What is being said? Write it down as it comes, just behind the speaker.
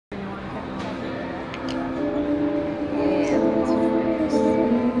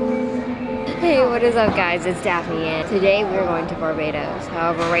What is up, guys? It's Daphne, and today we're going to Barbados.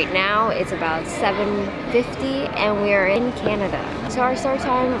 However, right now it's about 7:50 and we are in Canada. So our start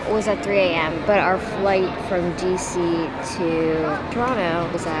time was at 3 a.m. but our flight from DC to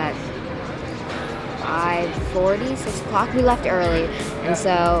Toronto was at 5:40, 6 o'clock. We left early, and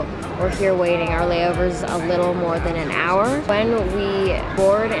so we're here waiting. Our layover's a little more than an hour. When we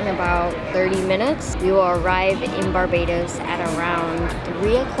board in about 30 minutes, we will arrive in Barbados at around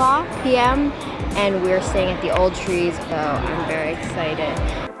 3 o'clock p.m. and we're staying at the Old Trees, so I'm very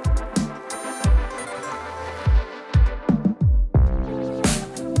excited.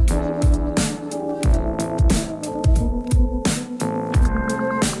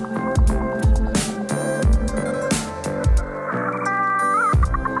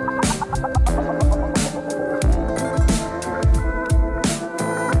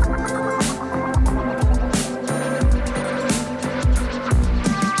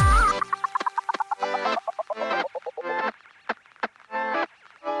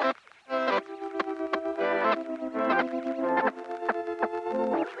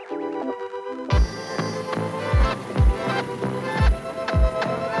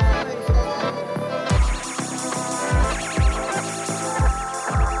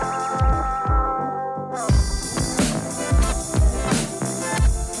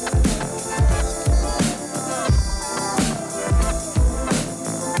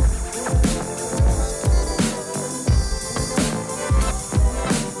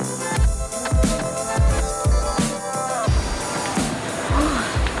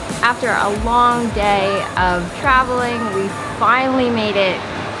 After a long day of traveling, we finally made it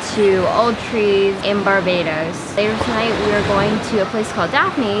to Old Trees in Barbados. Later tonight we are going to a place called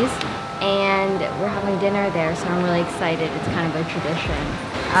Daphne's and we're having dinner there, so I'm really excited. It's kind of a tradition.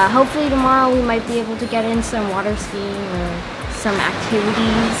 Hopefully tomorrow we might be able to get in some water skiing or some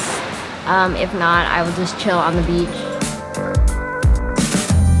activities. If not, I will just chill on the beach.